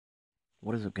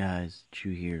What is up, guys?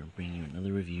 Chu here, bringing you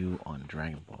another review on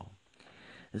Dragon Ball.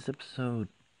 This episode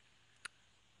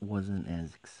wasn't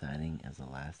as exciting as the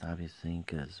last, obviously,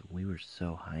 because we were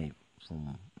so hyped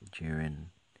from Jiren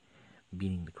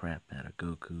beating the crap out of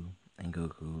Goku, and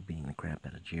Goku beating the crap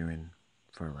out of Jiren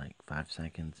for like 5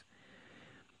 seconds.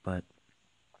 But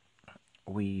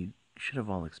we should have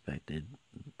all expected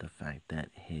the fact that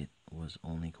Hit was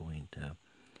only going to,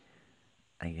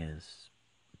 I guess,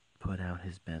 put out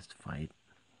his best fight,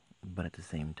 but at the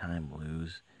same time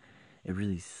lose. It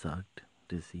really sucked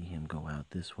to see him go out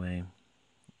this way,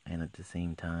 and at the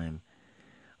same time,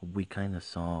 we kind of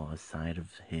saw a side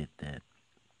of Hit that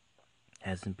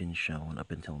hasn't been shown up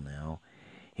until now.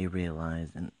 He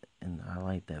realized, and I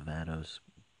like that Vados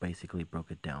basically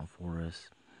broke it down for us,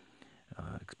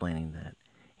 explaining that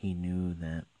he knew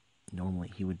that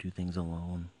normally he would do things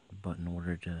alone, but in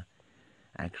order to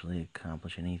actually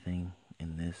accomplish anything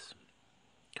in this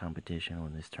competition or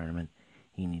in this tournament,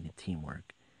 he needed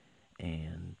teamwork.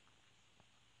 And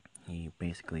he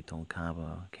basically told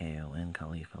Kaba, Kale, and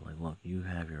Khalifa, like, look, you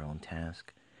have your own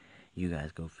task. You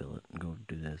guys go fill it, go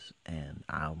do this, and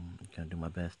I'm gonna do my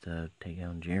best to take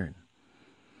down Jiren.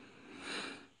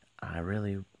 I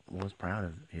really was proud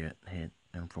of Hit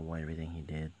and for everything he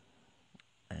did,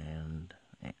 and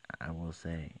I will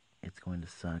say it's going to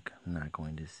suck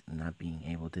not being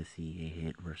able to see a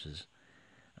Hit versus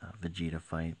Vegeta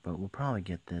fight, but we'll probably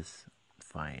get this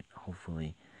fight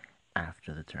hopefully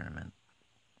after the tournament.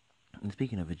 And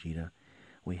speaking of Vegeta,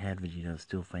 we had Vegeta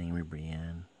still fighting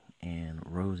Ribrianne, and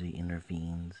Rosie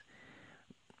intervenes.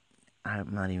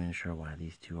 I'm not even sure why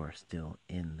these two are still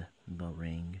in the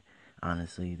ring.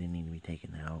 Honestly, they need to be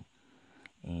taken out.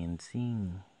 And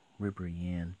seeing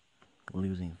Ribrianne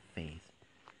losing faith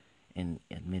and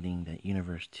admitting that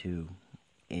Universe 2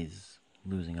 is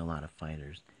losing a lot of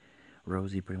fighters,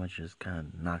 Rosie pretty much just kind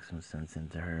of knocks some sense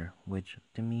into her, which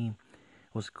to me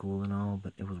was cool and all,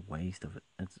 but it was waste of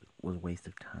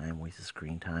time, waste of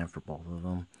screen time for both of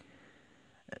them.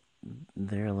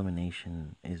 Their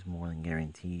elimination is more than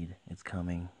guaranteed. It's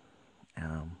coming.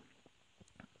 I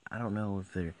don't know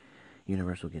if their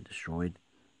universe will get destroyed.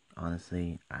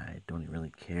 Honestly, I don't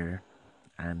really care.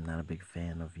 I'm not a big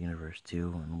fan of Universe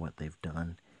 2 and what they've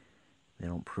done. They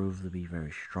don't prove to be very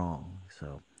strong,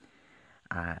 so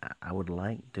I would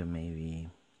like to maybe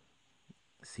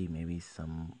see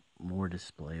some more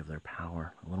display of their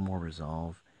power, a little more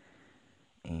resolve,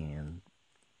 and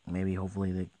maybe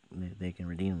hopefully they can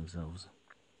redeem themselves.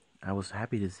 I was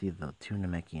happy to see the two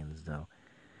Namekians though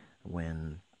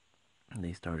when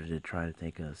they started to try to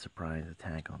take a surprise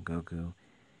attack on Goku,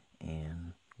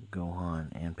 and Gohan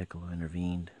and Piccolo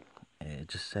intervened. It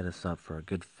just set us up for a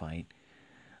good fight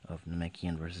of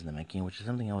Namekian versus Namekian, which is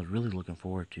something I was really looking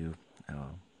forward to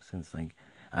since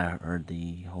I heard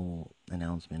the whole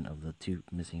announcement of the two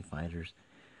missing fighters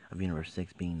of Universe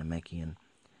 6 being Namekian,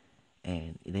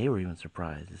 and they were even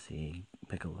surprised to see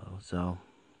Piccolo. So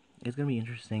it's going to be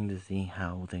interesting to see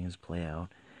how things play out.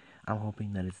 I'm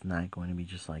hoping that it's not going to be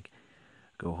just like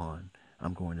Gohan,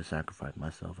 I'm going to sacrifice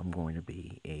myself. I'm going to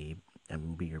be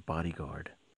your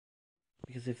bodyguard.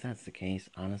 Because if that's the case,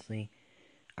 honestly,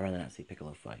 I'd rather not see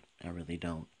Piccolo fight. I really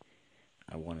don't.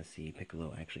 I want to see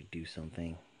Piccolo actually do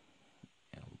something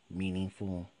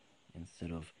meaningful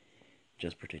instead of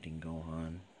just protecting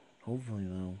Gohan. Hopefully,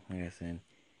 though, like I said,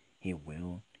 he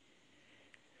will.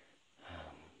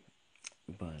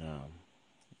 But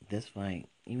this fight,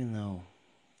 even though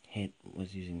Hit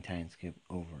was using time skip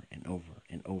over and over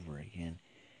and over again,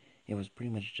 it was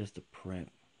pretty much just a prep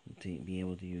to be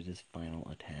able to use this final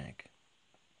attack.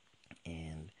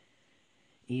 And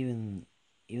even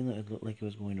though it looked like it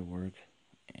was going to work,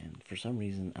 and for some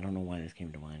reason I don't know why this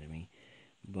came to mind to me,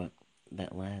 but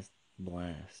that last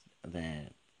blast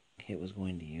that Hit was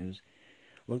going to use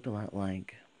looked a lot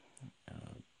like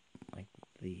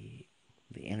the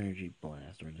energy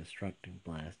blast or destructive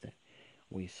blast that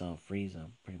we saw Frieza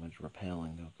pretty much repel,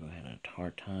 and Goku had a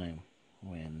hard time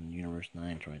when Universe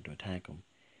 9 tried to attack him.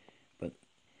 But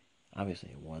obviously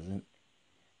it wasn't.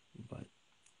 But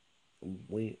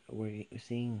we're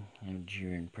seeing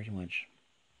Jiren pretty much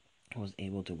was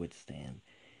able to withstand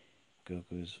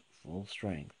Goku's full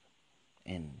strength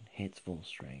and Hit's full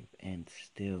strength and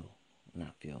still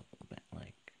not feel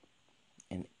like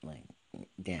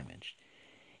damaged.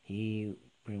 He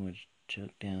pretty much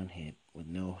took down Hit with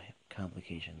no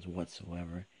complications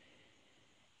whatsoever,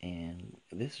 and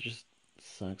this just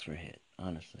sucks for Hit,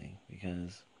 honestly,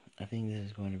 because I think this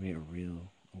is going to be a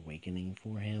real awakening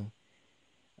for him.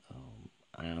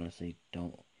 I honestly I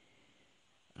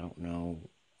don't know,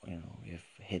 if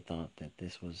Hit thought that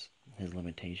this was his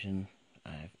limitation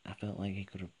I felt like he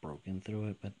could have broken through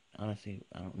it, but honestly,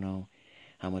 I don't know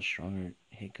how much stronger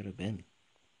he could have been.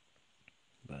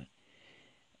 But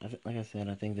like I said,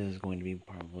 I think this is going to be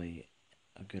probably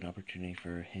a good opportunity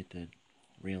for Hit to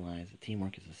realize that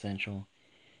teamwork is essential,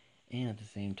 and at the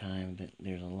same time that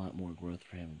there's a lot more growth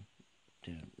for him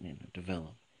to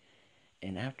develop.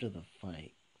 And after the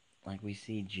fight, like we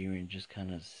see Jiren just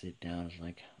kind of sit down, it's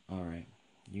like, all right,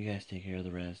 you guys take care of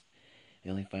the rest. The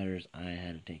only fighters I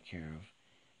had to take care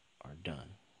of are done.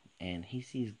 And he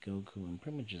sees Goku and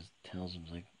pretty much just tells him,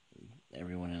 like,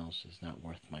 everyone else is not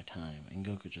worth my time. And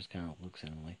Goku just kind of looks at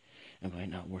him like, am I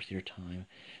not worth your time?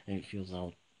 And he feels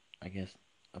all, I guess,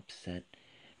 upset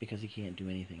because he can't do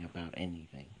anything about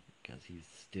anything. Because he's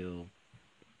still,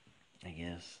 I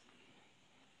guess,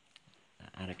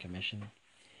 out of commission.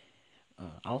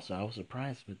 Also, I was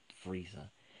surprised with Frieza.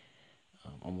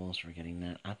 Almost forgetting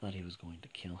that. I thought he was going to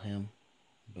kill him,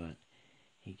 but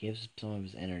he gives some of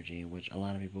his energy, which a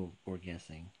lot of people were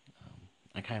guessing.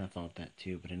 I kind of thought that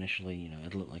too, but initially,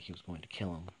 it looked like he was going to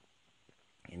kill him.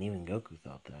 And even Goku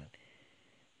thought that.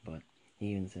 But he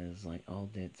even says, like, all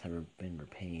debts have been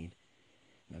repaid.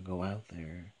 Go out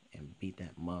there and beat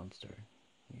that monster.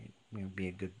 Be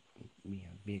a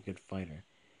good fighter.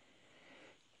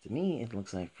 To me, it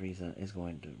looks like Frieza is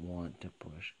going to want to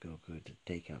push Goku to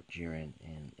take out Jiren,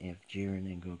 and if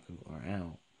Jiren and Goku are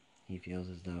out, he feels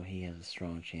as though he has a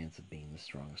strong chance of being the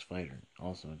strongest fighter.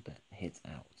 Also, that Hit's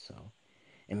out, so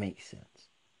it makes sense.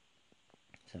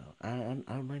 So I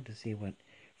would like to see what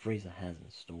Frieza has in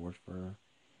store for,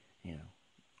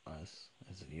 us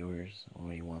as viewers,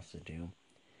 what he wants to do.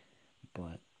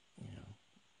 But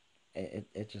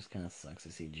it just kind of sucks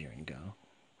to see Jiren go.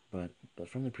 But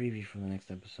from the preview for the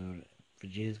next episode,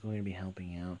 Vegeta is going to be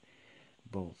helping out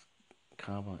both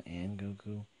Kaba and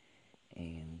Goku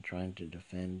and trying to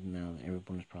defend. Now that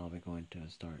everyone is probably going to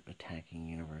start attacking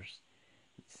Universe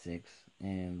 6,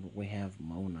 and we have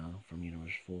Mona from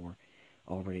Universe 4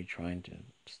 already trying to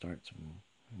start some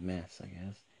mess, I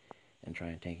guess, and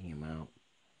trying taking him out.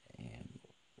 And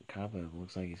Kaba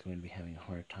looks like he's going to be having a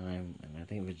hard time, and I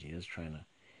think Vegeta's trying to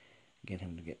get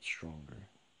him to get stronger.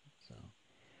 So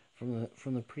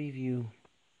from the preview,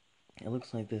 it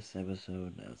looks like this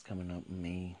episode that's coming up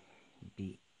may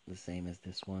be the same as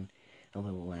this one, a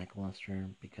little lackluster,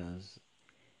 because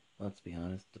let's be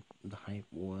honest, the hype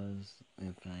was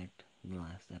in fact the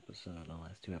last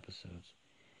two episodes.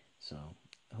 So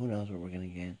who knows what we're gonna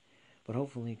get, but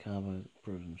hopefully Kaba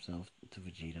proves himself to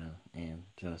Vegeta and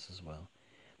to us as well.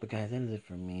 But guys, that is it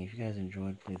from me. If you guys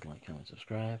enjoyed, please like, comment,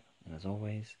 subscribe, and as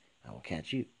always, I will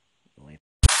catch you later.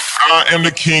 I am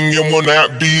the king and will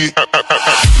not be. I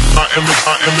am the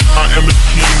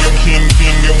king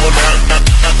and will not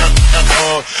be.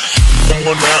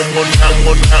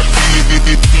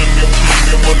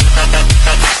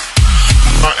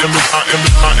 I am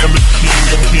the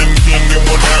king.